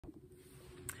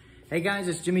Hey guys,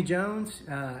 it's Jimmy Jones.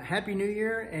 Happy New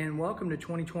Year and welcome to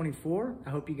 2024. I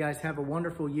hope you guys have a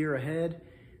wonderful year ahead.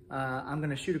 I'm going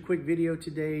to shoot a quick video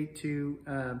today to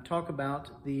talk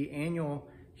about the annual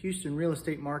Houston real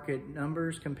estate market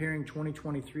numbers comparing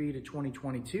 2023 to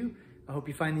 2022. I hope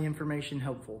you find the information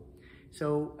helpful.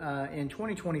 So in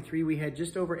 2023, we had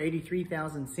just over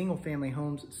 83,000 single-family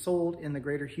homes sold in the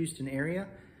greater Houston area,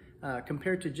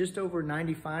 compared to just over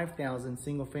 95,000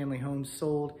 single-family homes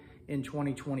sold in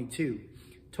 2022.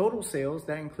 Total sales,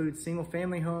 that includes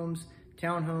single-family homes,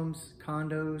 townhomes,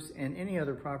 condos, and any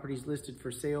other properties listed for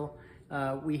sale.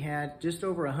 We had just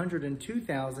over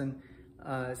 102,000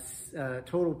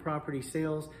 total property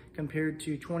sales compared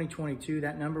to 2022.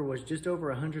 That number was just over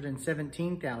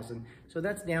 117,000. So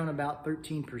that's down about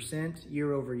 13%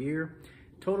 year over year.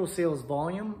 Total sales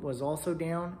volume was also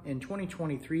down. In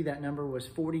 2023, that number was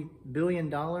 $40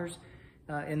 billion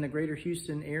in the greater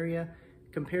Houston area.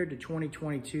 Compared to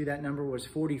 2022, that number was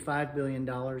 $45 billion.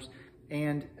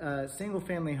 And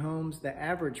single-family homes, the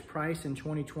average price in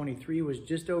 2023 was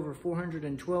just over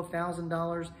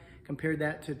 $412,000. Compared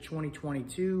that to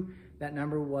 2022, that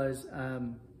number was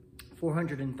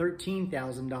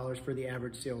 $413,000 for the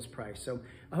average sales price. So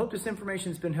I hope this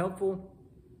information has been helpful.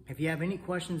 If you have any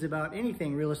questions about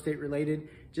anything real estate related,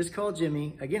 just call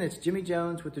Jimmy. Again, it's Jimmy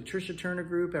Jones with the Trisha Turner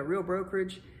Group at Real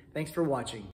Brokerage. Thanks for watching.